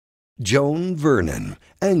Joan Vernon,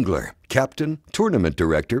 angler, captain, tournament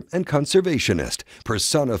director, and conservationist,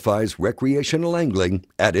 personifies recreational angling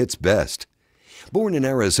at its best. Born in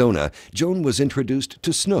Arizona, Joan was introduced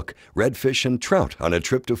to snook, redfish, and trout on a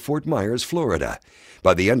trip to Fort Myers, Florida.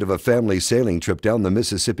 By the end of a family sailing trip down the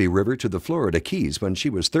Mississippi River to the Florida Keys when she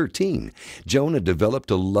was 13, Joan had developed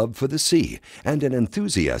a love for the sea and an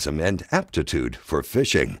enthusiasm and aptitude for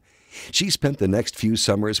fishing. She spent the next few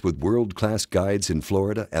summers with world-class guides in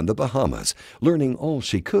Florida and the Bahamas, learning all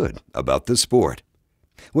she could about the sport.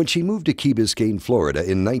 When she moved to Key Biscayne, Florida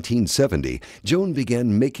in 1970, Joan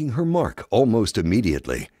began making her mark almost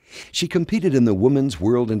immediately. She competed in the Women's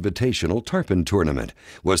World Invitational Tarpon Tournament,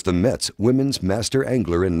 was the Met's Women's Master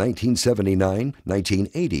Angler in 1979,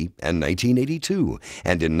 1980, and 1982,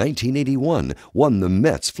 and in 1981 won the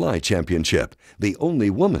Met's Fly Championship, the only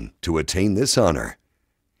woman to attain this honor.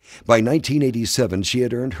 By 1987, she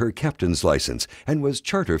had earned her captain's license and was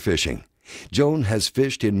charter fishing. Joan has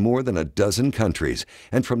fished in more than a dozen countries,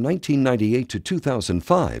 and from 1998 to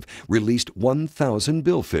 2005 released 1,000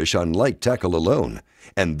 billfish on light tackle alone,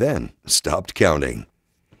 and then stopped counting.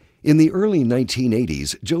 In the early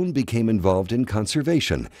 1980s, Joan became involved in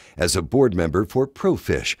conservation as a board member for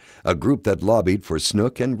ProFish, a group that lobbied for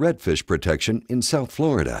snook and redfish protection in South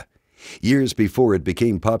Florida. Years before it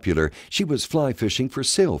became popular, she was fly fishing for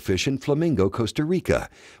sailfish in Flamingo, Costa Rica,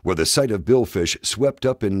 where the sight of billfish swept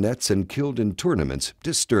up in nets and killed in tournaments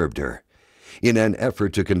disturbed her. In an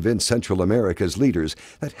effort to convince Central America's leaders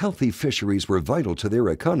that healthy fisheries were vital to their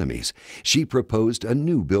economies, she proposed a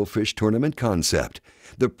new billfish tournament concept,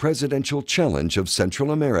 the Presidential Challenge of Central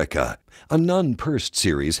America, a non-pursed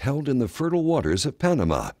series held in the fertile waters of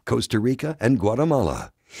Panama, Costa Rica, and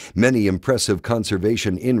Guatemala. Many impressive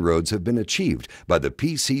conservation inroads have been achieved by the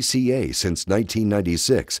PCCA since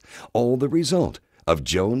 1996, all the result of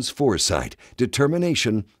Joan's foresight,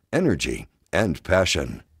 determination, energy, and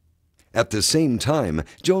passion. At the same time,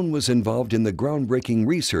 Joan was involved in the groundbreaking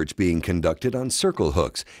research being conducted on circle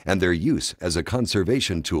hooks and their use as a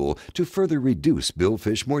conservation tool to further reduce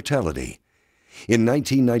billfish mortality. In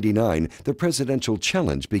 1999, the Presidential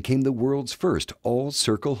Challenge became the world's first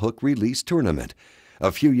all-circle hook release tournament.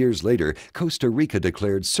 A few years later, Costa Rica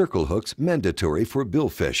declared circle hooks mandatory for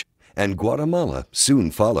billfish, and Guatemala soon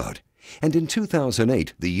followed. And in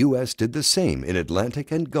 2008, the U.S. did the same in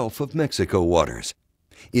Atlantic and Gulf of Mexico waters.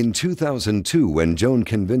 In 2002, when Joan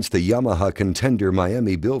convinced the Yamaha Contender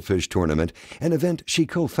Miami Billfish Tournament, an event she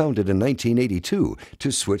co-founded in 1982,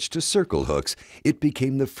 to switch to circle hooks, it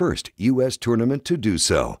became the first U.S. tournament to do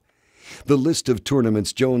so. The list of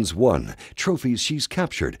tournaments Joan's won, trophies she's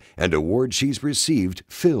captured, and awards she's received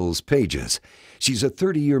fills pages. She's a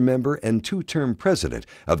 30-year member and two-term president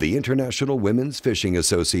of the International Women's Fishing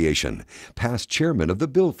Association, past chairman of the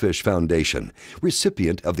Billfish Foundation,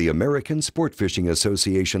 recipient of the American Sport Fishing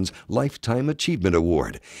Association's Lifetime Achievement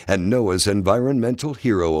Award and NOAA's Environmental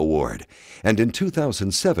Hero Award, and in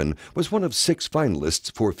 2007 was one of 6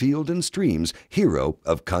 finalists for Field and Stream's Hero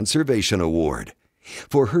of Conservation Award.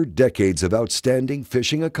 For her decades of outstanding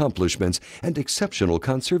fishing accomplishments and exceptional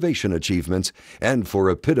conservation achievements, and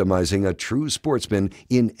for epitomizing a true sportsman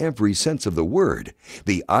in every sense of the word,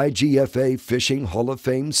 the IGFA Fishing Hall of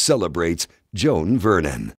Fame celebrates Joan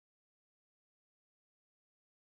Vernon.